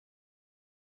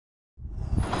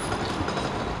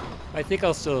I think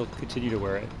I'll still continue to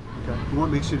wear it. Okay. What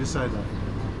makes you decide that?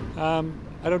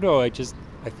 I don't know. I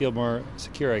feel more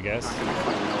secure, I guess.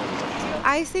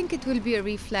 I think it will be a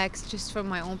reflex just for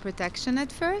my own protection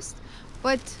at first,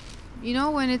 but you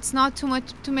know, when it's not too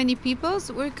many people,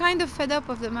 so we're kind of fed up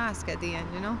of the mask at the end,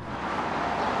 you know?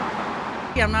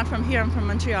 Yeah, I'm not from here, I'm from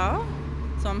Montreal,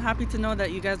 so I'm happy to know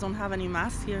that you guys don't have any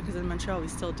masks here, because in Montreal we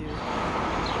still do.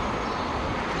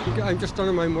 I'm just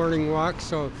on my morning walk,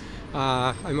 so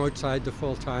I'm outside the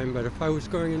full time, but if I was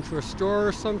going into a store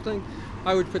or something,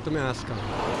 I would put the mask on.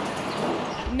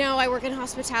 No, I work in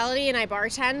hospitality and I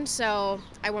bartend, so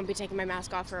I won't be taking my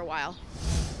mask off for a while.